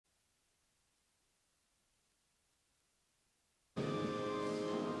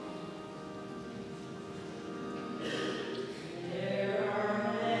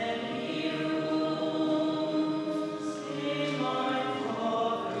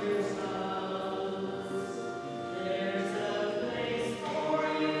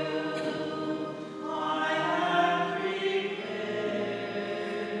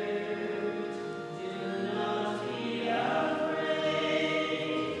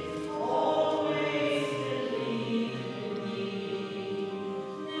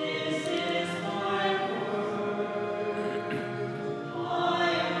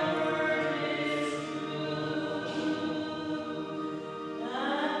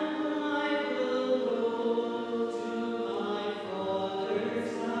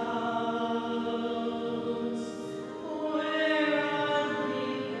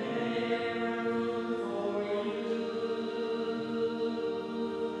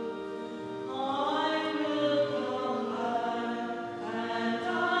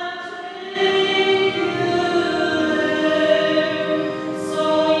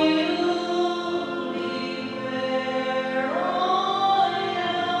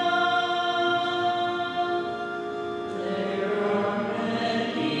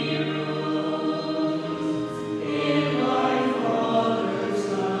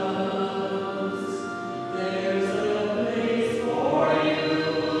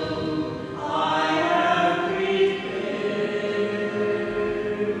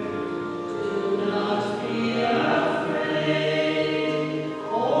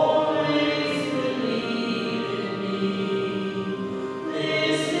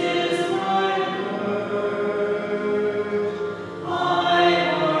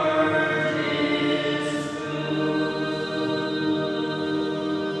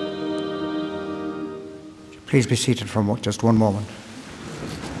Please be seated for just one moment.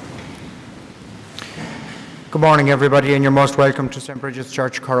 Good morning, everybody, and you're most welcome to St. Bridget's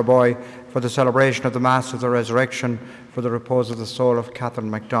Church, Curraghboy, for the celebration of the Mass of the Resurrection for the repose of the soul of Colm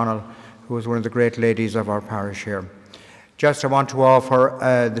McDonnell, who was one of the great ladies of our parish here. Just I want to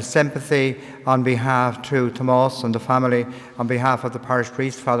offer the sympathy on behalf to Tomás and the family, on behalf of the parish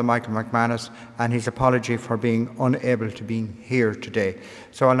priest, Father Michael McManus, and his apology for being unable to be here today.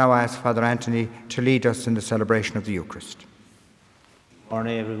 So I'll now ask Father Anthony to lead us in the celebration of the Eucharist. Good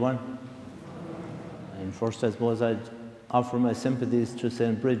morning, everyone. And first, I suppose I'd offer my sympathies to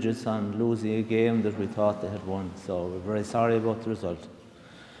St. Bridget's on losing a game that we thought they had won. So we're very sorry about the result.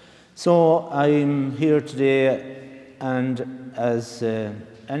 So I'm here today, and as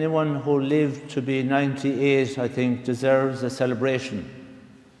anyone who lived to be 98, I think, deserves a celebration.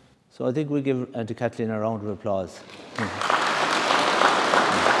 So I think we give Auntie Kathleen a round of applause.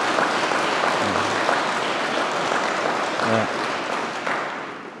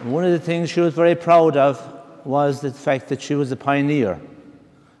 One of the things she was very proud of was the fact that she was a pioneer.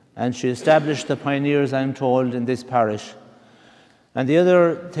 And she established the pioneers, I'm told, in this parish. And the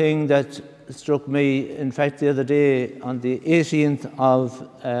other thing that struck me, in fact, the other day, on the 18th of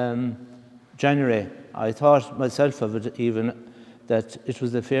January, I thought myself of it even, that it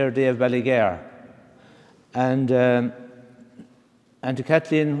was the fair day of Ballygar. And Auntie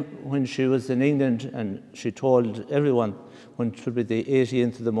Kathleen, when she was in England, and she told everyone when it would be the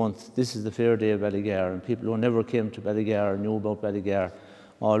 18th of the month, this is the fair day of Ballygar. And people who never came to Ballygar or knew about Ballygar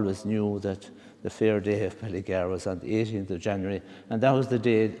always knew that the fair day of Ballygar was on the 18th of January, and that was the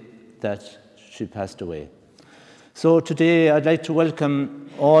day that she passed away. So today I'd like to welcome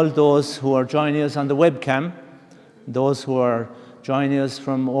all those who are joining us on the webcam, those who are joining us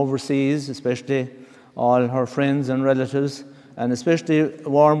from overseas, especially all her friends and relatives, and especially a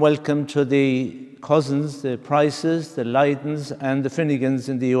warm welcome to the cousins, the Pryces, the Lydons and the Finegans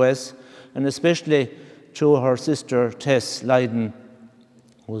in the US, and especially to her sister Theresa Lydon,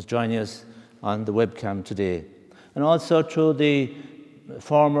 who is joining us on the webcam today. And also to the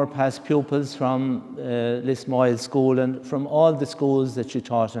former past pupils from Lismoyle School and from all the schools that she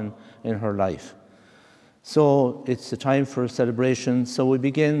taught in her life. So it's a time for a celebration. So we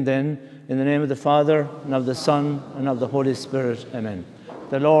begin then in the name of the Father, and of the Son, and of the Holy Spirit. Amen.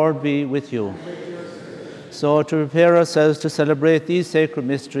 The Lord be with you. So to prepare ourselves to celebrate these sacred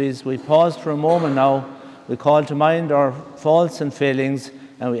mysteries, we pause for a moment now. We call to mind our faults and failings,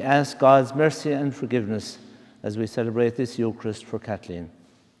 and we ask God's mercy and forgiveness as we celebrate this Eucharist for Kathleen.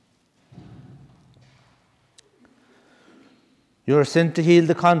 You are sent to heal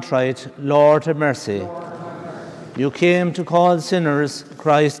the contrite, Lord have mercy. You came to call sinners,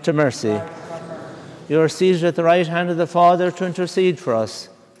 Christ to mercy. You are seated at the right hand of the Father to intercede for us,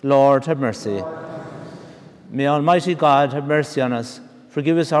 Lord have mercy. May Almighty God have mercy on us,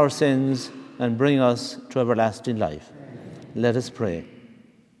 forgive us our sins, and bring us to everlasting life. Let us pray.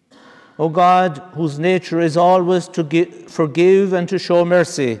 O God, whose nature is always to forgive and to show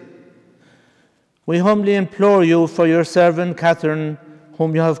mercy, we humbly implore you for your servant Catherine,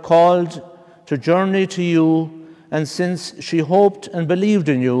 whom you have called to journey to you, and since she hoped and believed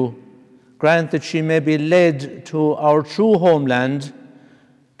in you, grant that she may be led to our true homeland,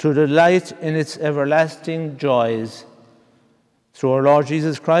 to delight in its everlasting joys. Through our Lord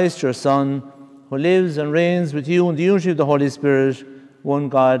Jesus Christ, your Son, who lives and reigns with you in the unity of the Holy Spirit, one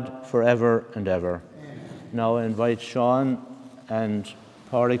God, forever and ever. Amen. Now I invite Sean and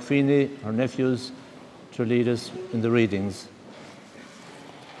Mary Feeney, her nephews, to lead us in the readings.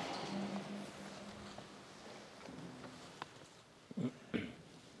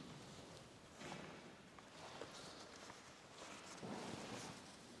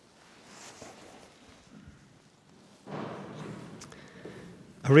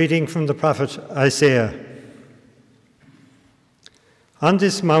 A reading from the prophet Isaiah. On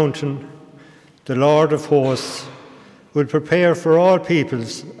this mountain, the Lord of hosts will prepare for all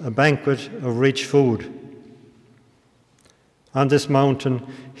peoples a banquet of rich food. On this mountain,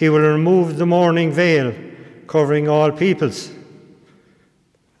 he will remove the mourning veil covering all peoples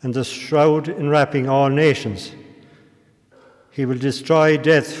and the shroud enwrapping all nations. He will destroy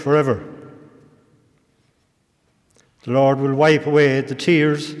death forever. The Lord will wipe away the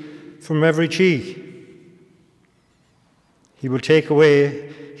tears from every cheek. He will take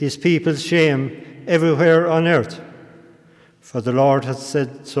away his people's shame everywhere on earth, for the Lord has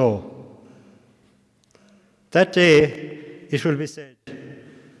said so. That day it will be said,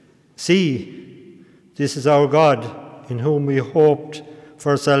 "See, this is our God, in whom we hoped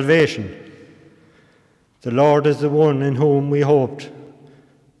for salvation. The Lord is the one in whom we hoped.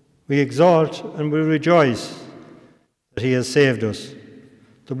 We exalt and we rejoice. that he has saved us.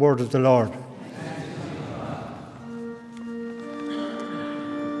 The word of the Lord.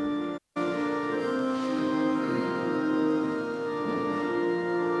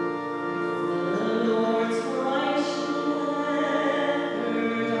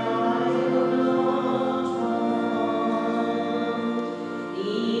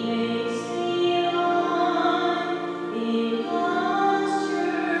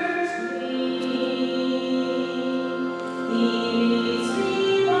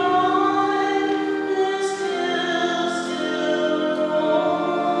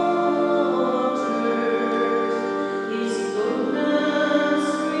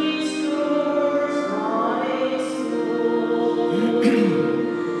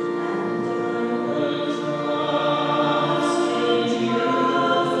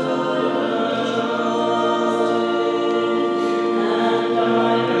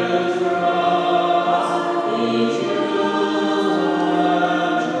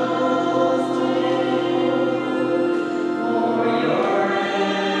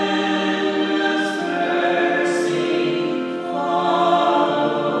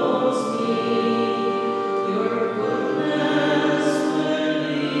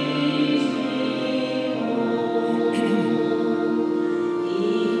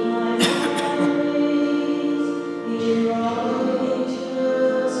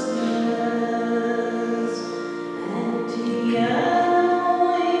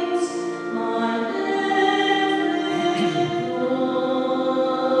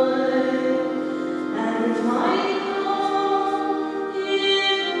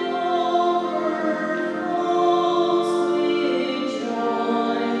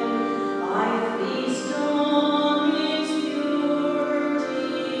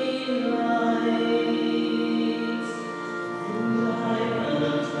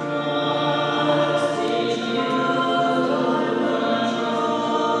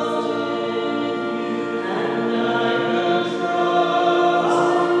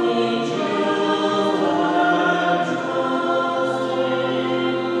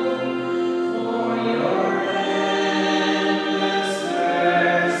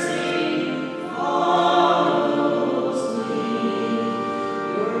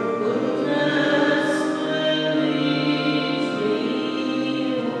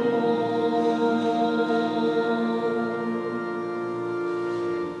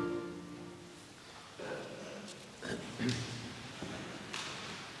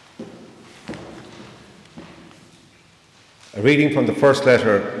 A reading from the first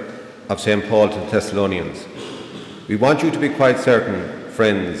letter of St. Paul to the Thessalonians. We want you to be quite certain,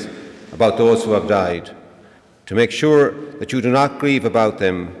 friends, about those who have died, to make sure that you do not grieve about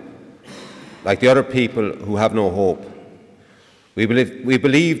them like the other people who have no hope. We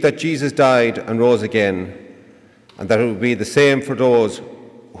believe that Jesus died and rose again, and that it will be the same for those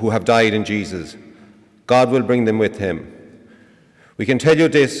who have died in Jesus. God will bring them with him. We can tell you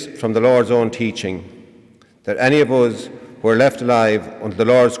this from the Lord's own teaching, that any of us who are left alive until the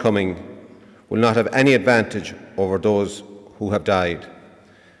Lord's coming will not have any advantage over those who have died.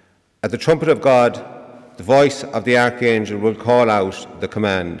 At the trumpet of God, the voice of the archangel will call out the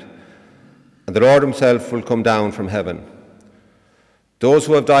command, and the Lord himself will come down from heaven. Those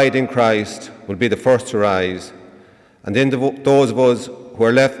who have died in Christ will be the first to rise, and then those of us who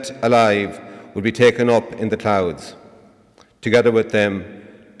are left alive will be taken up in the clouds, together with them,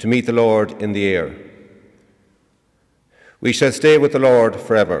 to meet the Lord in the air. We shall stay with the Lord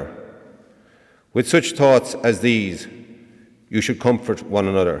forever. With such thoughts as these, you should comfort one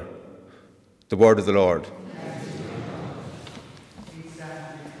another. The word of the Lord.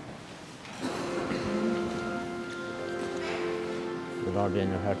 The Lord be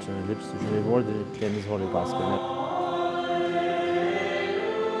in your hearts and your lips, you shall be worthy to claim his holy gospel.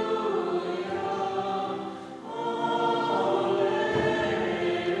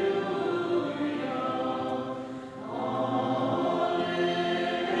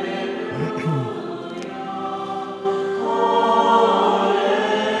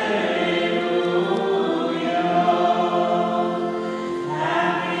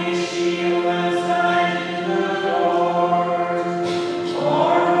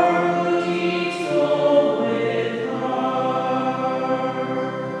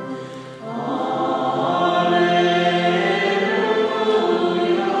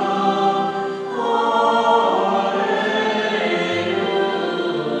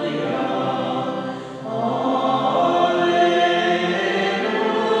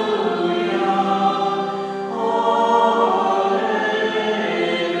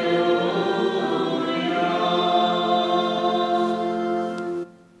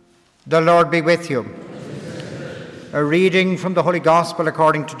 The Lord be with you. A reading from the Holy Gospel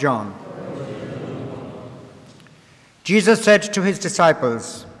according to John. Jesus said to his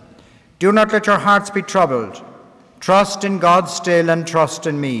disciples, "Do not let your hearts be troubled. Trust in God still and trust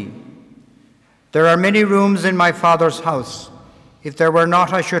in me. There are many rooms in my Father's house. If there were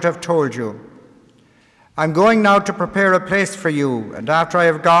not, I should have told you. I'm going now to prepare a place for you, and after I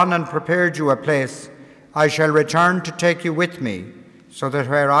have gone and prepared you a place, I shall return to take you with me, so that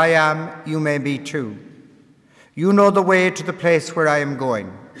where I am, you may be too. You know the way to the place where I am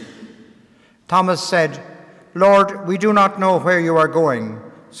going." Thomas said, "Lord, we do not know where you are going,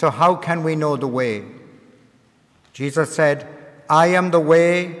 so how can we know the way?" Jesus said, "I am the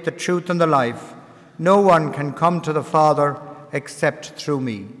way, the truth, and the life. No one can come to the Father except through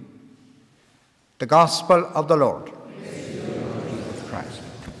me." The Gospel of the Lord. Jesus Christ.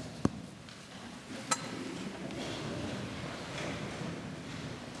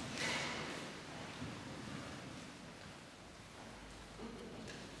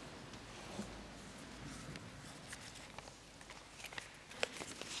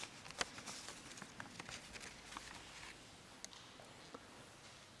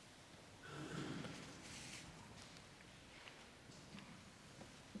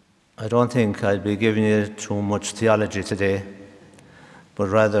 I don't think I'll be giving you too much theology today, but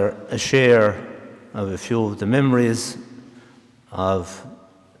rather a share of a few of the memories of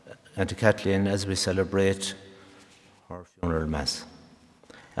Auntie Kathleen as we celebrate her funeral mass.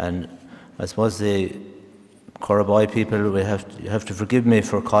 And I suppose the Curraghboy people, you have to forgive me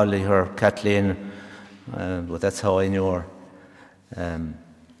for calling her Kathleen, but that's how I knew her.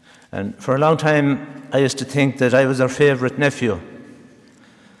 And for a long time, I used to think that I was her favourite nephew.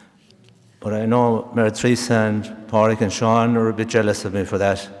 But I know Mary Theresa and Portiuncula and Sean are a bit jealous of me for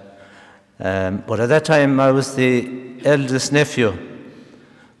that. But at that time, I was the eldest nephew.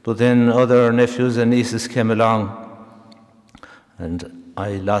 But then other nephews and nieces came along, and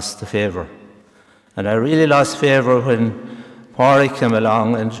I lost the favour. And I really lost favour when Portiuncula came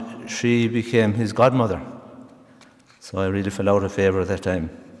along and she became his godmother. So I really fell out of favour at that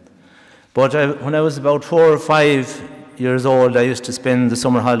time. But when I was about 4 or 5 years old, I used to spend the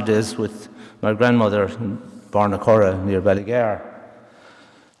summer holidays with my grandmother in Bornacurra near Ballygar.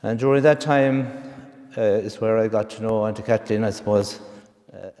 And during that time is where I got to know Auntie Kathleen, I suppose,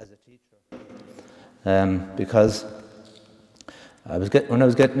 as a teacher. Because when I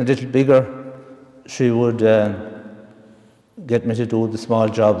was getting a little bigger, she would get me to do the small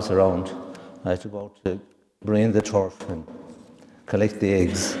jobs around. I had to go to bring the turf and collect the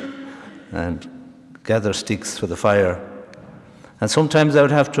eggs and gather sticks for the fire. And sometimes I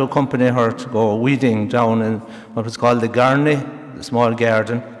would have to accompany her to go weeding down in what was called the garney, the small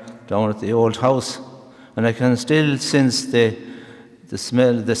garden, down at the old house. And I can still sense the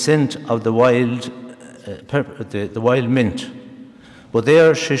smell, the scent of the wild pepper, the wild mint. But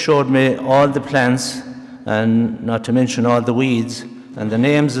there she showed me all the plants, and not to mention all the weeds, and the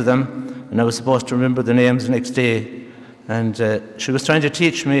names of them, and I was supposed to remember the names the next day. And she was trying to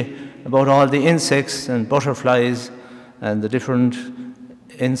teach me about all the insects and butterflies and the different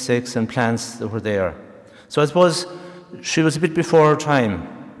insects and plants that were there. So I suppose she was a bit before her time,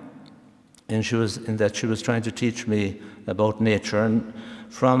 and she was trying to teach me about nature. And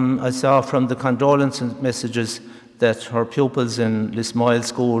I saw from the condolence messages that her pupils in Lismoyle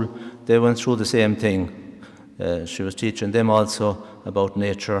school, they went through the same thing. She was teaching them also about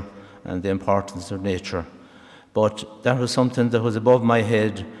nature and the importance of nature. But that was something that was above my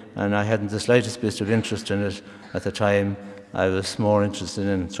head, and I hadn't the slightest bit of interest in it at the time. I was more interested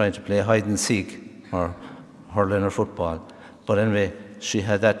in trying to play hide and seek or hurling or football. But anyway, she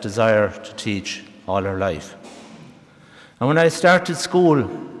had that desire to teach all her life. And when I started school,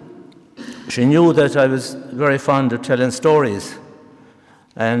 she knew that I was very fond of telling stories.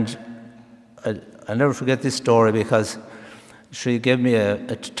 And I'll never forget this story because she gave me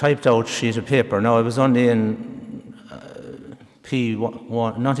a typed out sheet of paper. Now I was only in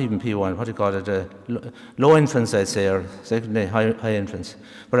P1, not even P1, what do you call it, low infants I'd say, or secondary high infants.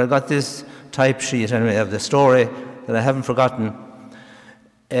 But I got this type sheet anyway of the story that I haven't forgotten.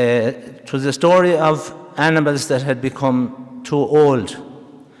 It was a story of animals that had become too old.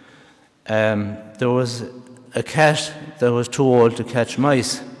 There was a cat that was too old to catch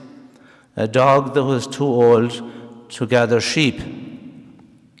mice, a dog that was too old to gather sheep,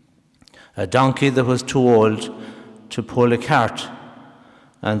 a donkey that was too old to pull a cart,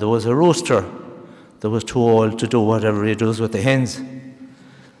 and there was a rooster that was too old to do whatever he does with the hens.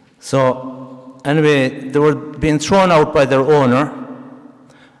 So anyway, they were being thrown out by their owner,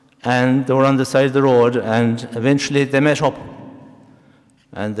 and they were on the side of the road, and eventually they met up.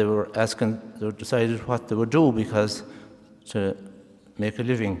 and they decided what they would do to make a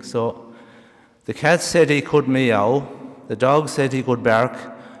living. So the cat said he could meow, the dog said he could bark,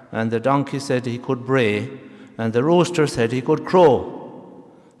 and the donkey said he could bray, and the rooster said he could crow.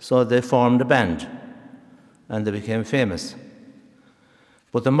 So they formed a band, and they became famous.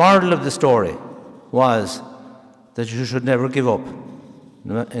 But the moral of the story was that you should never give up.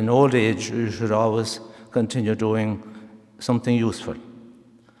 In old age, you should always continue doing something useful.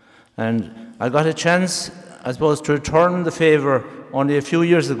 And I got a chance, I suppose, to return the favour only a few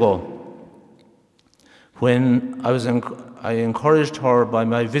years ago when I encouraged her by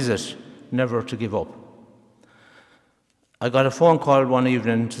my visit never to give up. I got a phone call one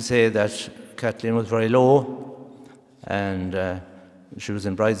evening to say that Kathleen was very low, and she was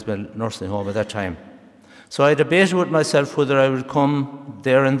in Bridesmill nursing home at that time. So I debated with myself whether I would come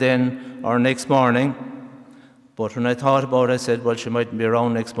there and then or next morning. But when I thought about it, I said, well, she mightn't be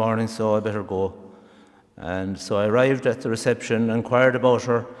around next morning, so I better go. And so I arrived at the reception, inquired about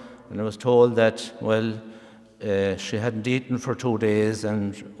her, and I was told that, well, she hadn't eaten for 2 days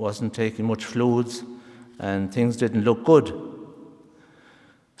and wasn't taking much fluids, and things didn't look good.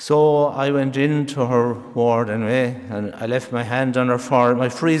 So I went into her ward anyway, and I left my hand on her forehead, my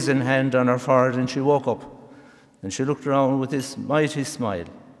freezing hand on her forehead, and she woke up. And she looked around with this mighty smile.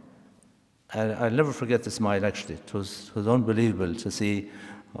 And I'll never forget the smile, actually. It was unbelievable to see.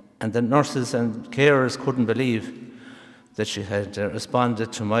 And the nurses and carers couldn't believe that she had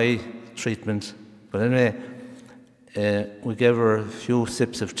responded to my treatment. But anyway, we gave her a few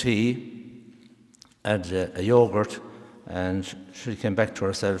sips of tea and a yogurt, and she came back to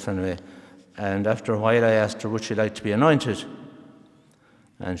herself anyway. And after a while I asked her, would she like to be anointed?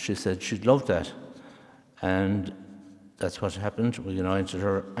 And she said she'd love that. And that's what happened. We anointed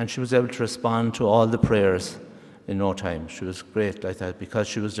her, and she was able to respond to all the prayers in no time. She was great like that because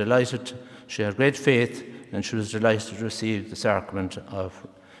she was delighted. She had great faith, and she was delighted to receive the sacrament of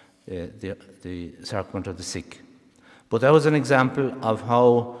the sacrament of the sick. But that was an example of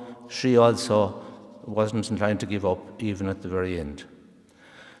how she also wasn't inclined to give up, even at the very end.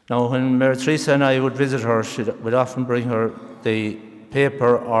 Now, when Mary Theresa and I would visit her, she would often bring her the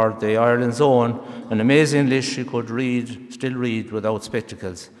paper or the Ireland's Own, and amazingly she could still read without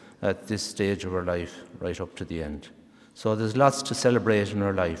spectacles at this stage of her life, right up to the end. So there's lots to celebrate in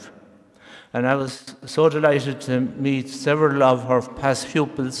her life. And I was so delighted to meet several of her past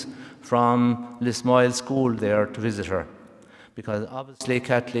pupils from Lismoyle school there to visit her, because obviously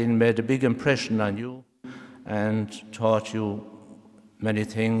Kathleen made a big impression on you and taught you many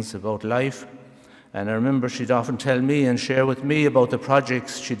things about life. And I remember she'd often tell me and share with me about the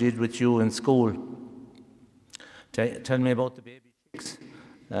projects she did with you in school. Tell me about the baby chicks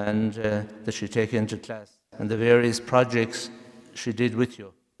and that she'd take into class, and the various projects she did with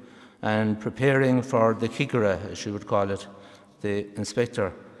you, and preparing for the Kikara, as she would call it, the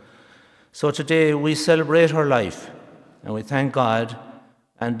inspector. So today we celebrate her life, and we thank God,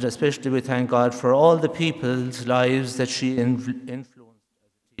 and especially we thank God for all the people's lives that she influenced as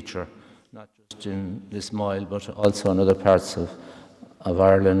a teacher, not just in Lismoyle, but also in other parts of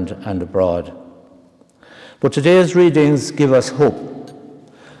Ireland and abroad. But today's readings give us hope.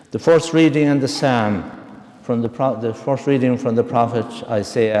 The first reading in the Psalm, the first reading from the prophet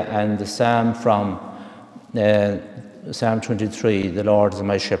Isaiah, and the Psalm from Psalm 23, the Lord is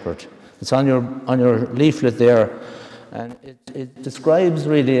my shepherd. It's on your leaflet there, and it describes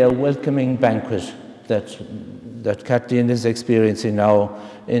really a welcoming banquet that Kathleen is experiencing now,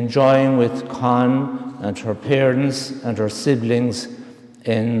 enjoying with Con and her parents and her siblings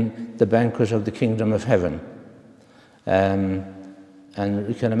in the banquet of the kingdom of heaven. And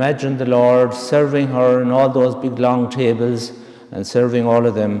we can imagine the Lord serving her in all those big long tables and serving all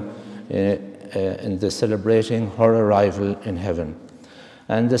of them in the celebrating her arrival in heaven.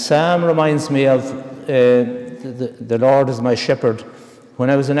 And the psalm reminds me of the Lord is my shepherd. When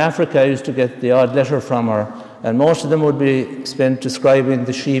I was in Africa, I used to get the odd letter from her, and most of them would be spent describing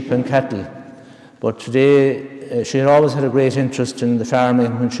the sheep and cattle. But today, she had always had a great interest in the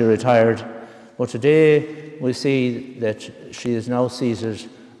farming when she retired. But today, we see that she is now seated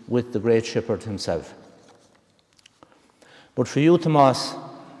with the great shepherd himself. But for you, Tomás,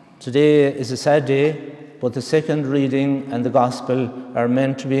 today is a sad day, but the second reading and the gospel are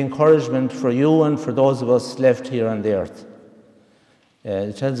meant to be encouragement for you and for those of us left here on the earth.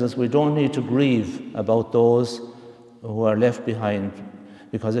 It tells us we don't need to grieve about those who are left behind,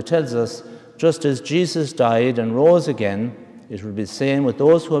 because it tells us just as Jesus died and rose again, it will be the same with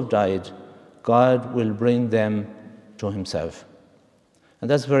those who have died. God will bring them to himself. And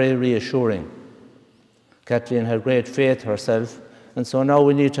that's very reassuring. Kathleen had great faith herself, And so now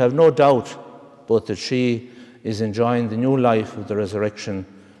we need to have no doubt but that she is enjoying the new life of the resurrection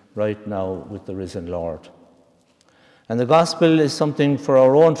right now with the risen Lord. And the gospel is something for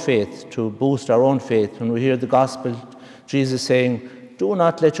our own faith, to boost our own faith. When we hear the gospel, Jesus saying, "Do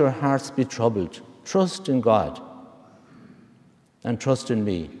not let your hearts be troubled. Trust in God and trust in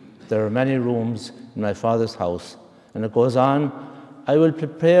me. There are many rooms in my Father's house." And it goes on, "I will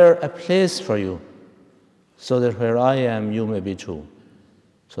prepare a place for you, so that where I am, you may be too."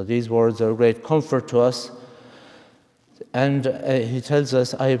 So these words are a great comfort to us. And he tells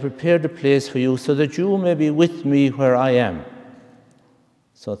us, "I have prepared a place for you so that you may be with me where I am."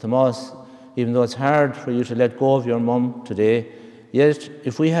 So Tomás, even though it's hard for you to let go of your mum today, yet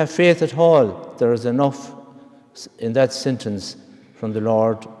if we have faith at all, there is enough in that sentence from the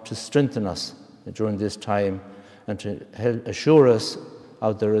Lord to strengthen us during this time and to help assure us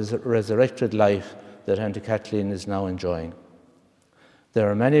of the resurrected life that Auntie Kathleen is now enjoying. There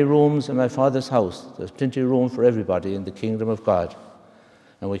are many rooms in my Father's house. There's plenty of room for everybody in the kingdom of God.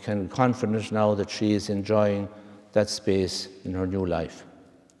 And we can be confident now that she is enjoying that space in her new life.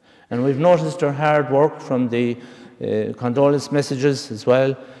 And we've noticed her hard work from the condolence messages as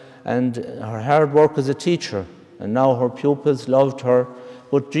well, and her hard work as a teacher. And now her pupils loved her.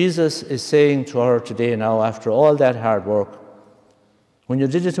 But Jesus is saying to her today now, after all that hard work, "When you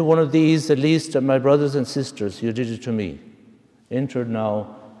did it to one of these, the least of my brothers and sisters, you did it to me. Entered now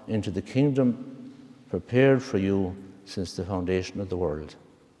into the kingdom prepared for you since the foundation of the world."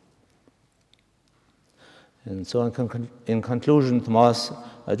 And so in conclusion, Tomás,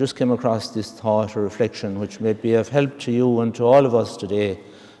 I just came across this thought or reflection which may be of help to you and to all of us today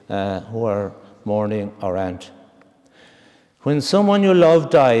who are mourning our aunt. When someone you love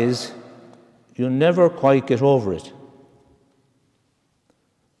dies, you never quite get over it.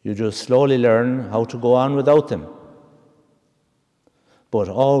 You just slowly learn how to go on without them, but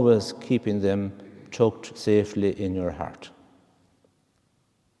always keeping them tucked safely in your heart.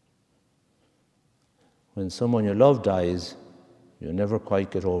 When someone you love dies, you never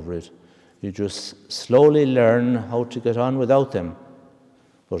quite get over it. You just slowly learn how to get on without them,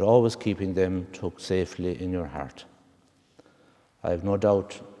 but always keeping them tucked safely in your heart. I have no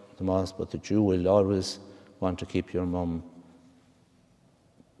doubt, Tomás, but that you will always want to keep your mum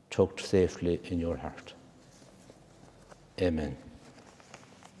tucked safely in your heart. Amen.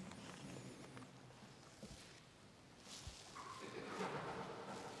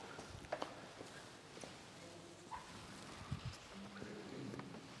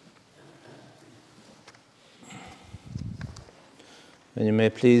 And you may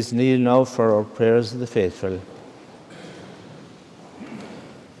please kneel now for our prayers of the faithful.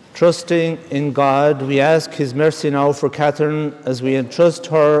 Trusting in God, we ask His mercy now for Catherine as we entrust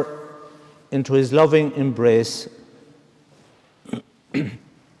her into His loving embrace. We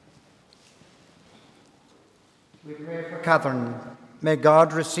pray for Catherine. May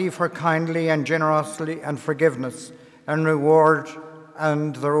God receive her kindly and generously and forgiveness and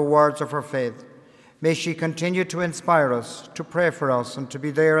the rewards of her faith. May she continue to inspire us, to pray for us, and to be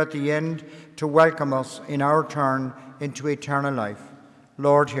there at the end to welcome us in our turn into eternal life.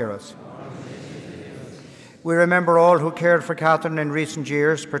 Lord, hear us. We remember all who cared for Catherine in recent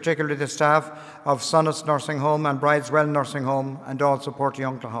years, particularly the staff of Sonnes Nursing Home and Brideswell Nursing Home and also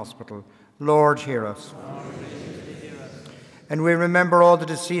Portiuncula Hospital. Lord, hear us. And we remember all the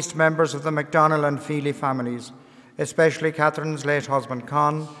deceased members of the McDonnell and Feeney families, especially Catherine's late husband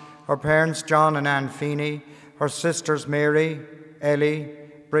Con, her parents John and Anne Feeney, her sisters Mary, Ellie,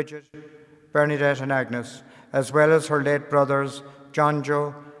 Bridget, Bernadette and Agnes, as well as her late brothers John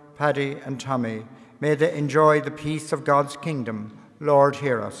Joe, Paddy and Tommy. May they enjoy the peace of God's kingdom. Lord,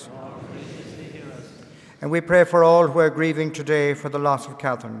 hear us. And we pray for all who are grieving today for the loss of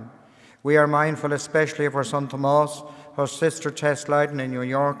Catherine. We are mindful especially of her son Tomás, her sister Theresa Lydon in New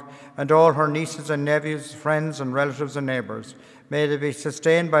York, and all her nieces and nephews, friends and relatives and neighbours. May they be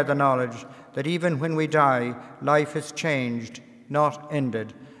sustained by the knowledge that even when we die, life is changed, not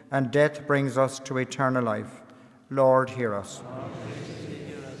ended, and death brings us to eternal life. Lord, hear us.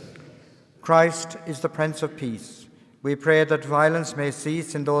 Christ is the Prince of Peace. We pray that violence may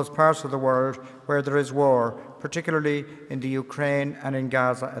cease in those parts of the world where there is war, particularly in the Ukraine and in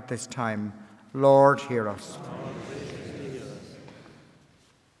Gaza at this time. Lord, hear us.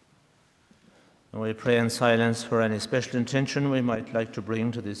 And we pray in silence for any special intention we might like to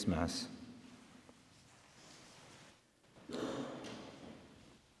bring to this Mass.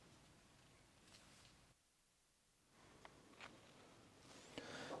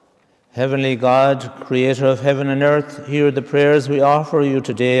 Heavenly God, creator of heaven and earth, hear the prayers we offer you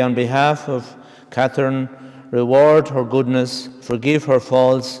today on behalf of Catherine, reward her goodness, forgive her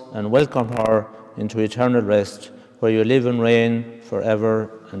faults, and welcome her into eternal rest, where you live and reign forever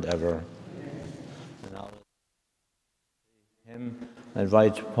and ever. And now, I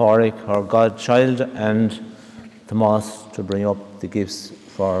invite Porrick, our godchild, and Tomás to bring up the gifts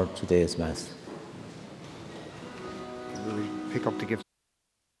for today's Mass. Will we pick up the gifts?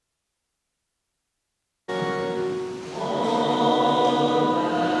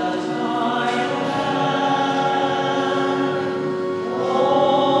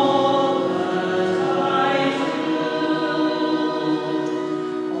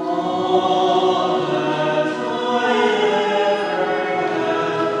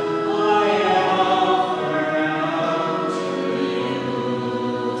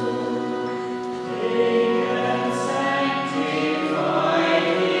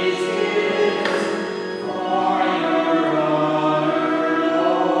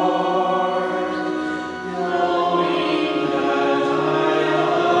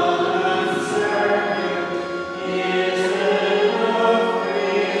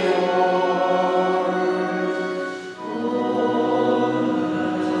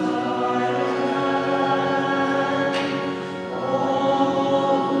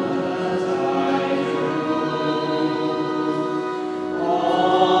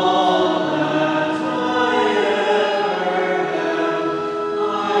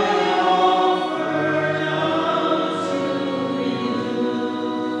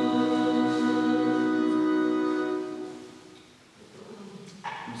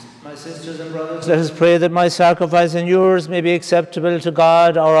 Let us pray that my sacrifice and yours may be acceptable to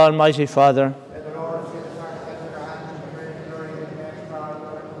God, our Almighty Father. May the Lord see the sacrifice of your hands and the praise and glory of the name of God,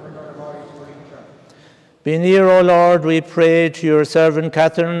 Lord, and the glory of Holy Church. Be near, O Lord, we pray, to your servant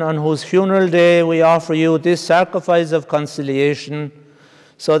Catherine, on whose funeral day we offer you this sacrifice of conciliation,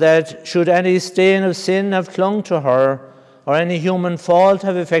 so that, should any stain of sin have clung to her, or any human fault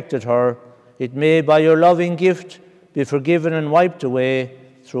have affected her, it may, by your loving gift, be forgiven and wiped away,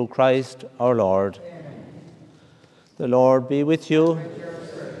 through Christ our Lord. Amen. The Lord be with you.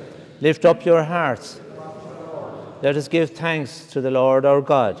 Lift up your hearts. Let us give thanks to the Lord our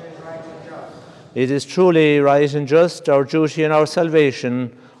God. It is truly right and just, our duty and our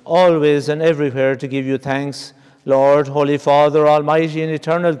salvation, always and everywhere to give you thanks, Lord, Holy Father, Almighty and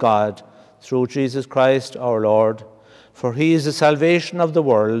eternal God, through Jesus Christ our Lord. For he is the salvation of the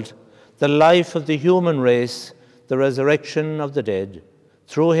world, the life of the human race, the resurrection of the dead.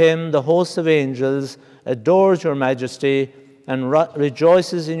 Through him, the host of angels adores your majesty and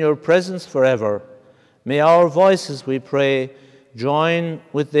rejoices in your presence forever. May our voices, we pray, join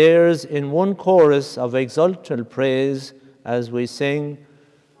with theirs in one chorus of exultant praise as we sing,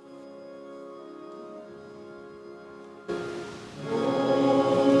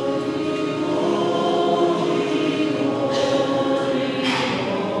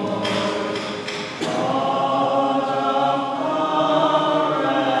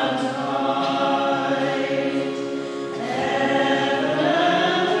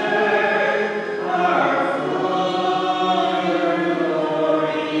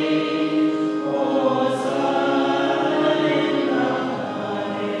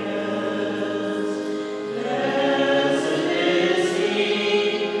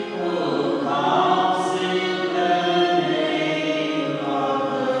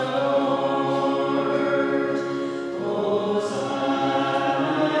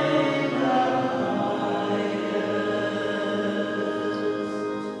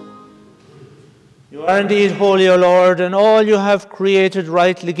 indeed holy, O Lord, and all you have created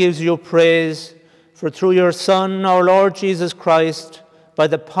rightly gives you praise. For through your Son, our Lord Jesus Christ, by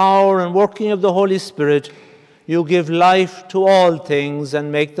the power and working of the Holy Spirit, you give life to all things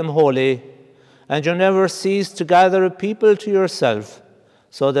and make them holy. And you never cease to gather a people to yourself,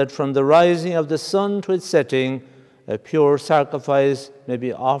 so that from the rising of the sun to its setting, a pure sacrifice may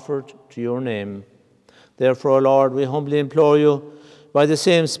be offered to your name. Therefore, O Lord, we humbly implore you, by the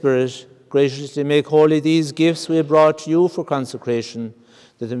same Spirit, graciously make holy these gifts we have brought to you for consecration,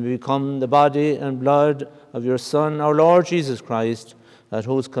 that they may become the body and blood of your Son, our Lord Jesus Christ, at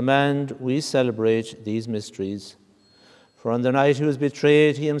whose command we celebrate these mysteries. For on the night he was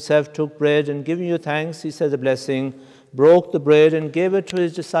betrayed, he himself took bread, and giving you thanks, he said a blessing, broke the bread, and gave it to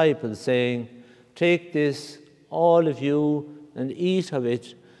his disciples, saying, "Take this, all of you, and eat of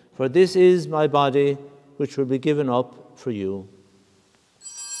it, for this is my body, which will be given up for you."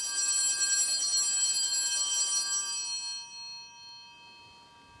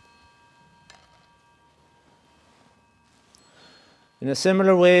 In a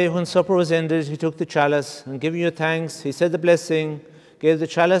similar way, when supper was ended, he took the chalice, and giving you thanks, he said the blessing, gave the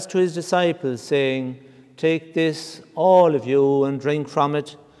chalice to his disciples, saying, Take this, all of you, and drink from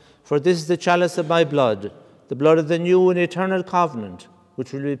it, for this is the chalice of my blood, the blood of the new and eternal covenant,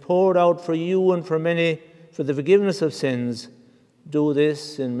 which will be poured out for you and for many for the forgiveness of sins. Do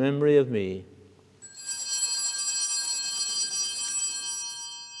this in memory of me.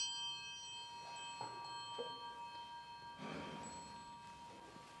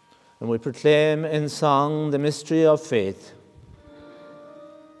 And we proclaim in song the mystery of faith.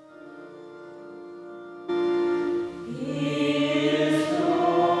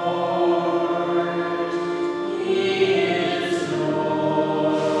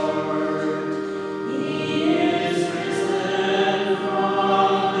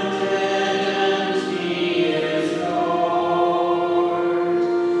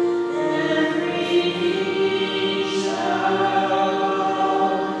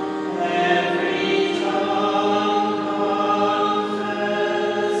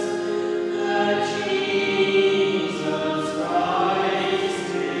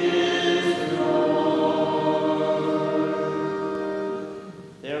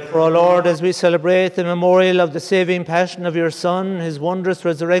 O Lord, as we celebrate the memorial of the saving passion of your Son, his wondrous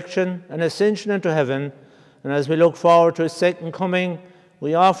resurrection and ascension into heaven, and as we look forward to his second coming,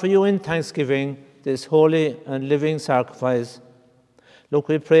 we offer you in thanksgiving this holy and living sacrifice. Look,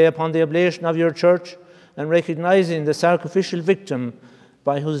 we pray upon the oblation of your church, and recognizing the sacrificial victim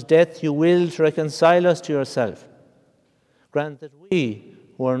by whose death you willed to reconcile us to yourself. Grant that we,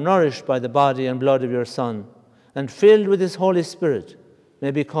 who are nourished by the body and blood of your Son, and filled with his Holy Spirit, may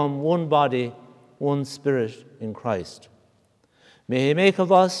become one body, one spirit in Christ. May he make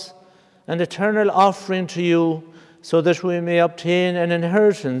of us an eternal offering to you, so that we may obtain an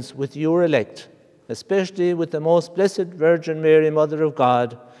inheritance with your elect, especially with the most blessed Virgin Mary, Mother of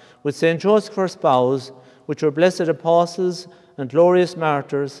God, with Saint Joseph her spouse, with your blessed apostles and glorious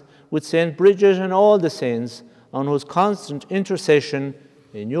martyrs, with Saint Bridget and all the saints, on whose constant intercession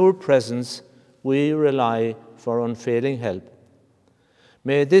in your presence we rely for unfailing help.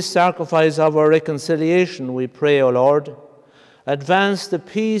 May this sacrifice of our reconciliation, we pray, O Lord, advance the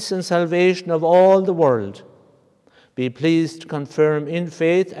peace and salvation of all the world. Be pleased to confirm in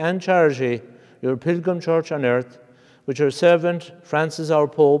faith and charity your pilgrim church on earth, which your servant Francis our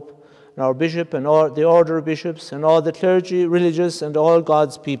Pope, and our Bishop, and all the order of bishops, and all the clergy, religious, and all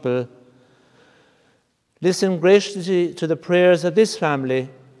God's people. Listen graciously to the prayers of this family,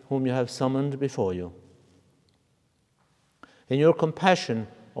 whom you have summoned before you. In your compassion,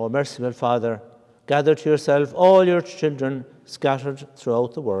 O merciful Father, gather to yourself all your children scattered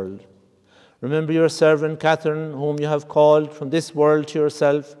throughout the world. Remember your servant Catherine, whom you have called from this world to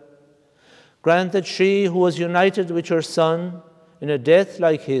yourself. Grant that she, who was united with your Son in a death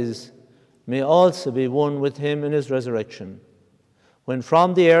like his, may also be one with him in his resurrection, when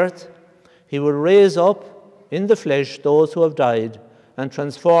from the earth he will raise up in the flesh those who have died, and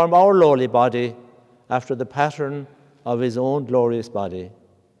transform our lowly body after the pattern of his own glorious body.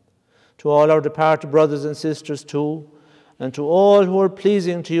 To all our departed brothers and sisters too, and to all who are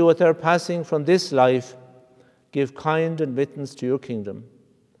pleasing to you at their passing from this life, give kind admittance to your kingdom.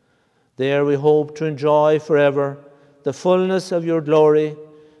 There we hope to enjoy forever the fullness of your glory,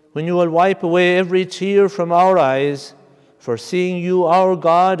 when you will wipe away every tear from our eyes, for seeing you, our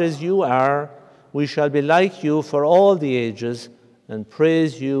God, as you are, we shall be like you for all the ages, and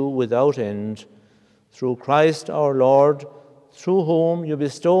praise you without end. Through Christ our Lord, through whom you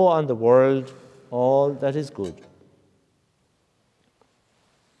bestow on the world all that is good.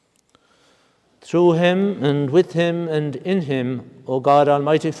 Through him, and with him, and in him, O God,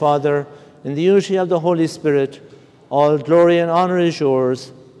 Almighty Father, in the unity of the Holy Spirit, all glory and honor is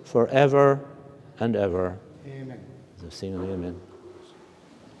yours forever and ever. Amen. Sing an amen.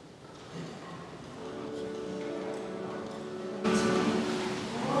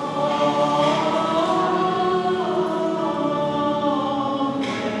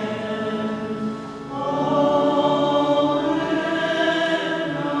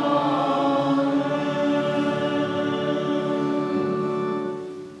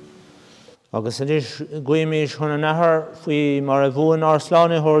 Agus inis guimish huna nahar fui mar a bhuan ar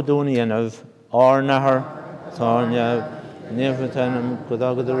sláne hor dún dhéanamh ar nahar tárne neamhtanam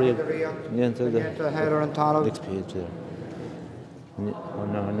godagad a riamh nianta the header and talent. next page there.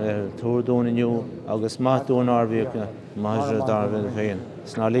 Nahar túr dún iniu agus math dún ar bhíocha maithre darvin féin.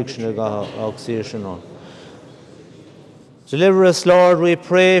 Sná lícsin aga auxíir on. Deliver us, Lord, we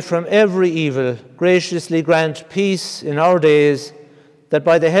pray, from every evil. Graciously grant peace in our days, that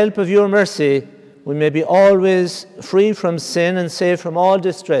by the help of your mercy we may be always free from sin and safe from all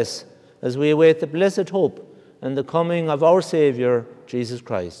distress, as we await the blessed hope and the coming of our Saviour, Jesus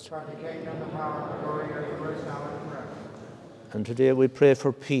Christ. For the kingdom, the power, and the glory are yours. And today we pray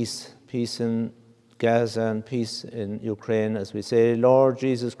for peace, peace in Gaza and peace in Ukraine, as we say, Lord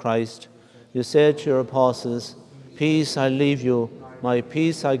Jesus Christ, you said to your apostles, peace I leave you, my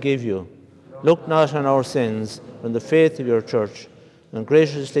peace I give you. Look not on our sins, but on the faith of your church, and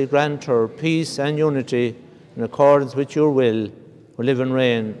graciously grant her peace and unity in accordance with your will, who live and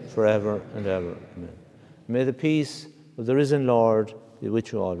reign forever and ever. Amen. May the peace of the risen Lord be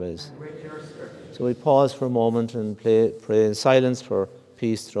with you always. So we pause for a moment and pray in silence for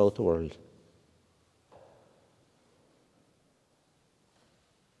peace throughout the world.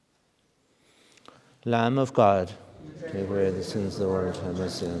 Lamb of God, take away the sins of the world, have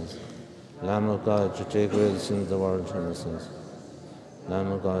mercy on us. Lamb of God, to take away the sins of the world, have mercy on us.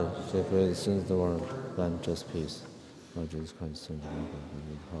 Lamb of God, to take away the sins of the world, grant us peace. Lord Jesus Christ, Son of God, and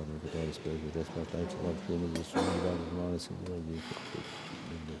the Father, the Holy Spirit, we bless God, light, God, freely, this God, and all us in the world, you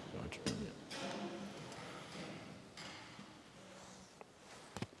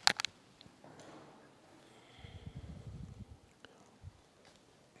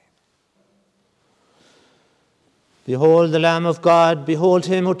Behold the Lamb of God, behold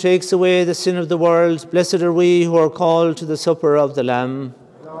him who takes away the sin of the world. Blessed are we who are called to the supper of the Lamb.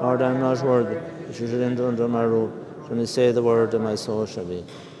 Lord, I am not worthy that you should enter under my roof. Only say the word, and my soul shall be.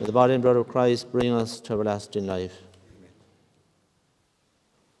 May the body and blood of Christ bring us to everlasting life.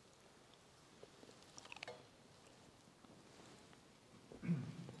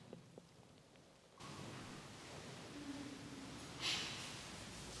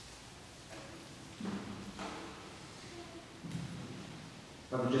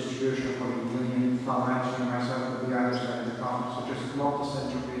 For the distribution of Holy Communion, Father Anthony and myself will be either side of the coffin, so just come up the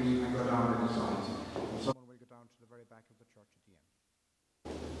centre, please, and go down by the sides. And someone will go down to the very back of the church at the end.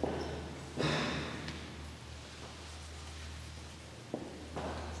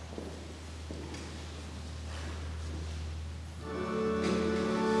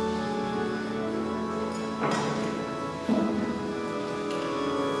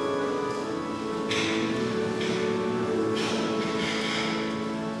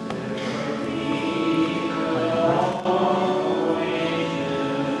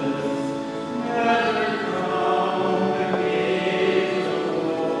 Yeah.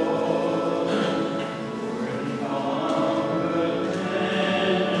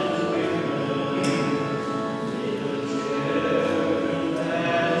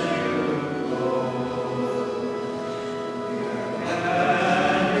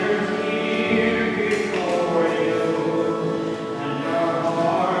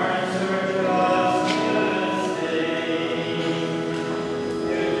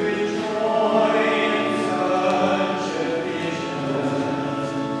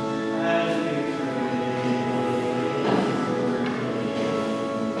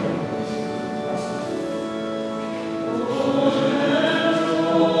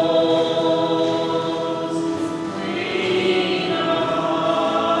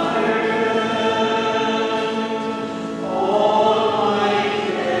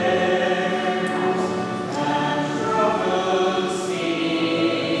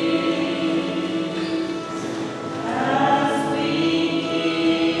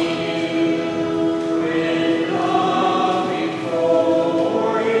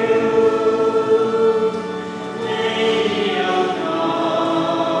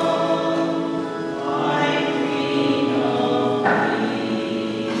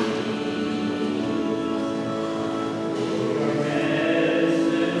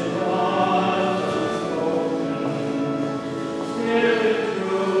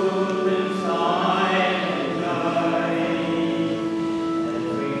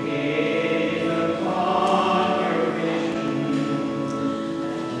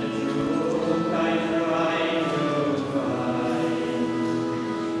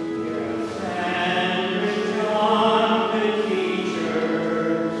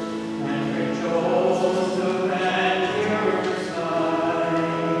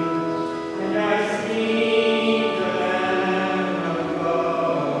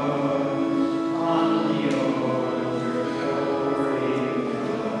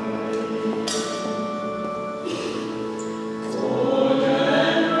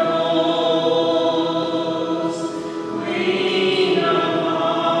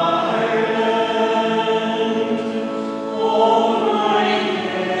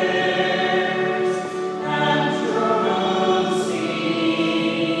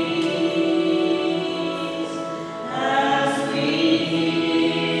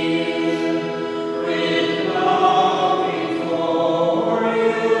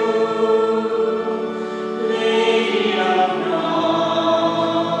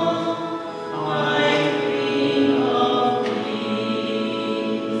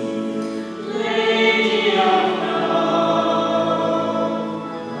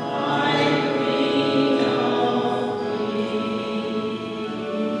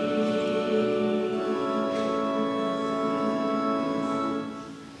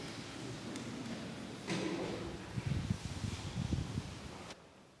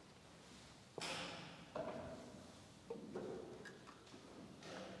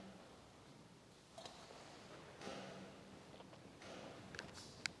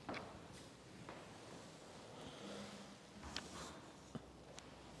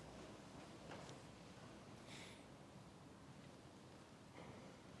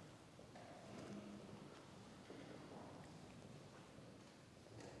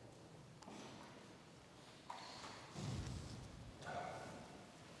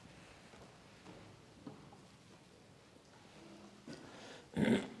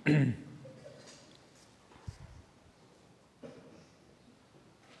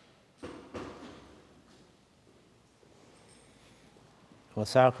 O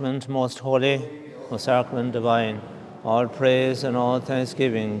sacrament most holy, O sacrament divine, all praise and all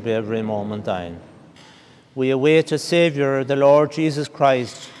thanksgiving be every moment thine. We await a Saviour, the Lord Jesus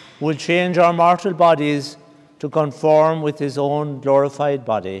Christ, who will change our mortal bodies to conform with his own glorified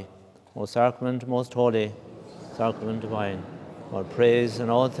body. O sacrament most holy, sacrament divine, all praise and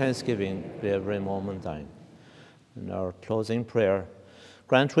all thanksgiving be every moment thine. In our closing prayer,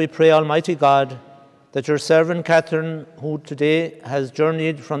 grant, we pray, Almighty God, that your servant Catherine, who today has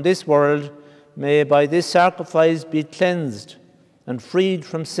journeyed from this world, may by this sacrifice be cleansed and freed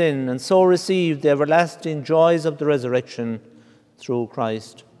from sin, and so receive the everlasting joys of the resurrection through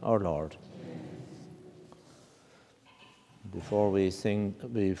Christ our Lord. Before we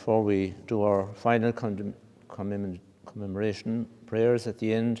do our final commemoration prayers at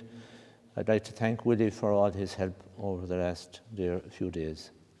the end, I'd like to thank Willie for all his help over the last few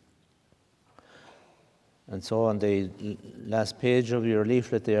days. And so on the last page of your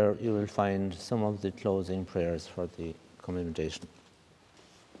leaflet there, you will find some of the closing prayers for the commemoration.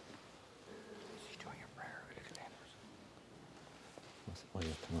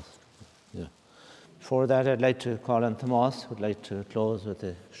 Yeah. Before that, I'd like to call on Tomás, who would like to close with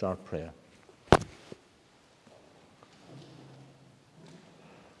a short prayer.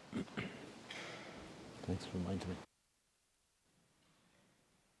 Thanks for reminding me.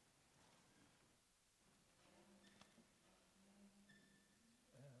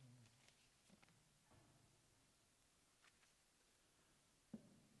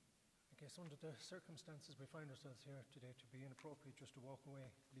 Under the circumstances we find ourselves here today, to be inappropriate just to walk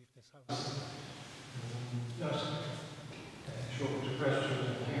away, leave this house. Not show depression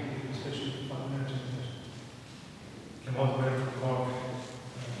and thank you, especially for Bernadette that came all the way from Cork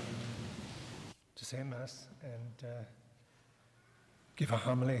to say Mass and give a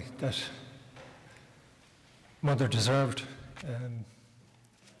homily that Mother deserved.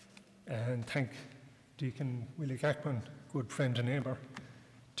 And thank Deacon Willie Gackman, good friend and neighbour,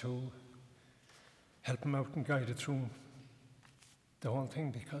 to help him out and guide it through the whole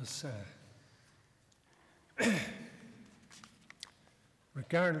thing, because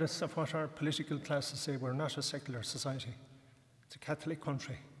regardless of what our political classes say, we're not a secular society. It's a Catholic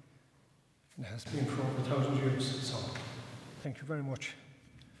country, and it has been for over 1,000 years. So thank you very much.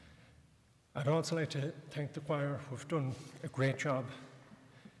 I'd also like to thank the choir, who've done a great job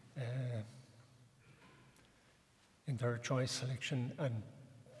in their choice selection and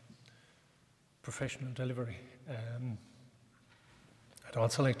professional delivery. I'd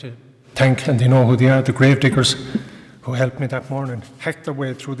also like to thank, and they know who they are, the grave diggers who helped me that morning, hacked their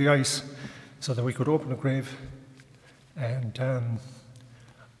way through the ice so that we could open a grave. And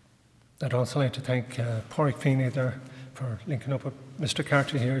I'd also like to thank Mary Feeney there for linking up with Mr.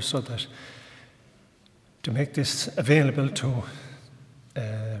 Caltra here, so that to make this available to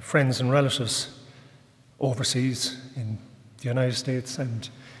friends and relatives overseas in the United States and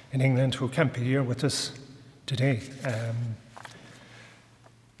in England who can't be here with us today.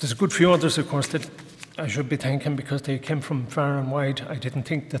 There's a good few others, of course, that I should be thanking because they came from far and wide. I didn't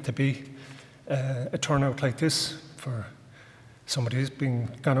think that there'd be a turnout like this for somebody who's been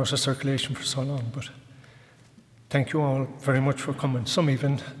gone out of circulation for so long. But thank you all very much for coming. Some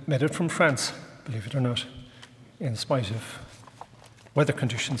even made it from France, believe it or not, in spite of weather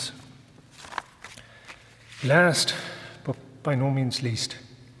conditions. Last, but by no means least,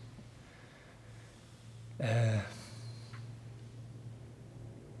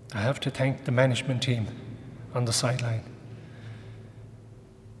 I have to thank the management team on the sideline,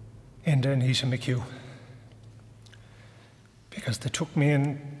 Enda and Anita McHugh, because they took me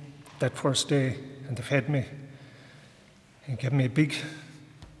in that first day and they fed me and gave me a big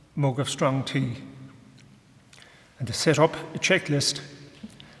mug of strong tea, and they set up a checklist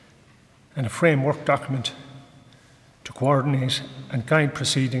and a framework document to coordinate and guide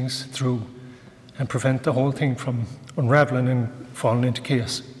proceedings through and prevent the whole thing from unravelling and falling into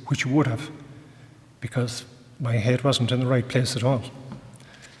chaos, which you would have, because my head wasn't in the right place at all.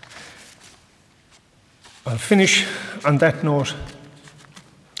 I'll finish on that note,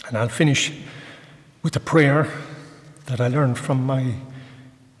 and I'll finish with a prayer that I learned from my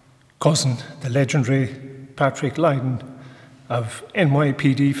cousin, the legendary Patrick Lydon of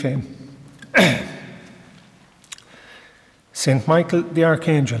NYPD fame. Saint Michael the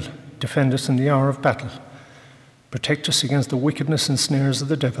Archangel, defend us in the hour of battle. Protect us against the wickedness and snares of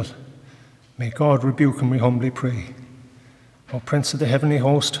the devil. May God rebuke him, we humbly pray. O Prince of the heavenly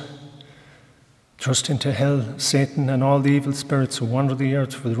host, Thrust into hell Satan and all the evil spirits who wander the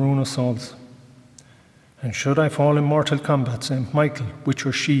earth for the ruin of souls. And should I fall in mortal combat, Saint Michael, with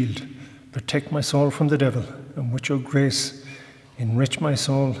your shield, protect my soul from the devil, and with your grace enrich my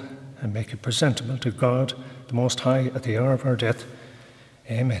soul and make it presentable to God, the Most High, at the hour of our death.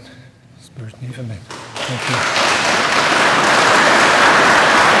 Amen. Spirit and amen. Thank you.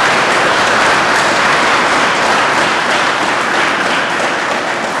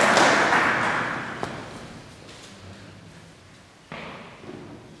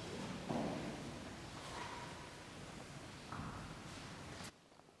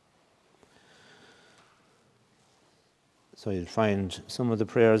 So you'll find some of the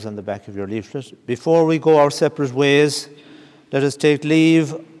prayers on the back of your leaflet. Before we go our separate ways, let us take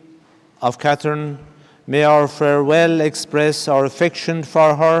leave of Catherine. May our farewell express our affection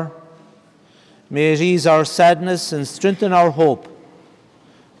for her. May it ease our sadness and strengthen our hope.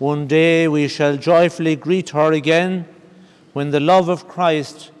 One day we shall joyfully greet her again, when the love of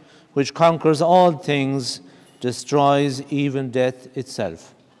Christ, which conquers all things, destroys even death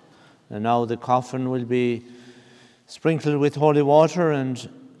itself. And now the coffin will be sprinkled with holy water and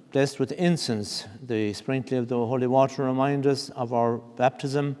blessed with incense. The sprinkling of the holy water reminds us of our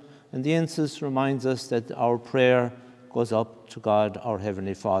baptism, and the incense reminds us that our prayer goes up to God, our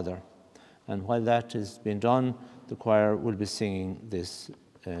Heavenly Father. And while that is being done, the choir will be singing this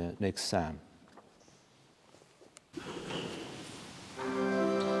next psalm.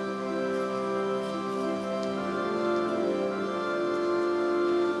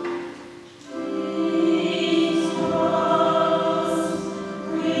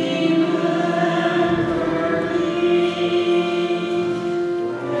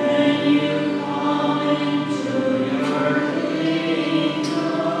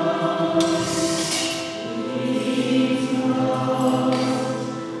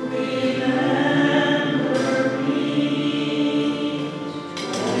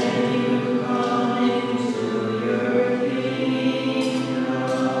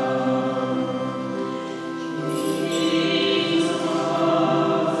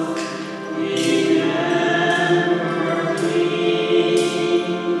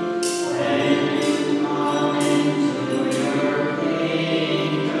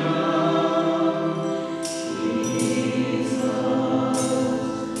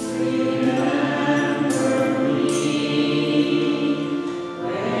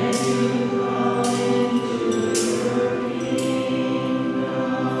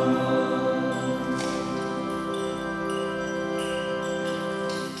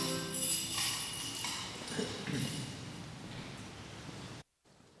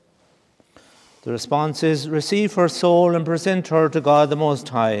 The response is, receive her soul and present her to God the Most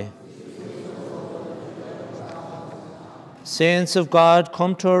High. Saints of God,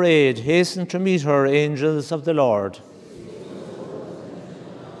 come to her aid. Hasten to meet her, angels of the Lord.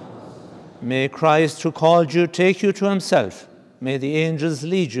 May Christ, who called you, take you to himself. May the angels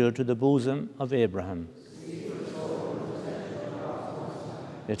lead you to the bosom of Abraham.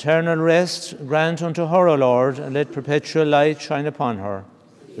 Eternal rest grant unto her, O Lord, and let perpetual light shine upon her.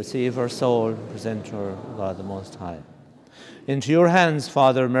 Receive her soul, present her, God the Most High. Into your hands,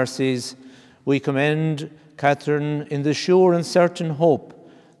 Father, mercies, we commend Catherine in the sure and certain hope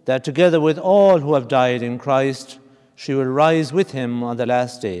that together with all who have died in Christ, she will rise with him on the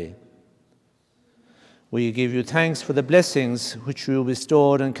last day. We give you thanks for the blessings which you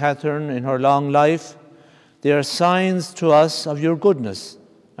bestowed on Catherine in her long life. They are signs to us of your goodness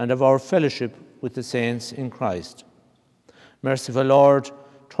and of our fellowship with the saints in Christ. Merciful Lord,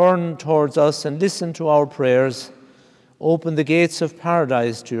 turn towards us and listen to our prayers. Open the gates of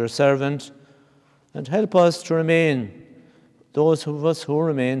paradise to your servant, and help us to remain, those of us who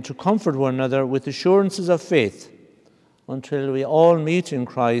remain, to comfort one another with assurances of faith until we all meet in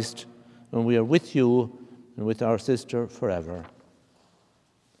Christ when we are with you and with our sister forever.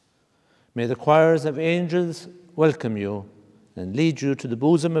 May the choirs of angels welcome you and lead you to the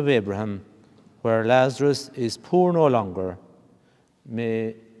bosom of Abraham, where Lazarus is poor no longer.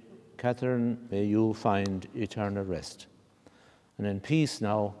 May Catherine, may you find eternal rest. And in peace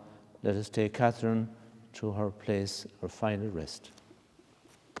now, let us take Catherine to her place of final rest.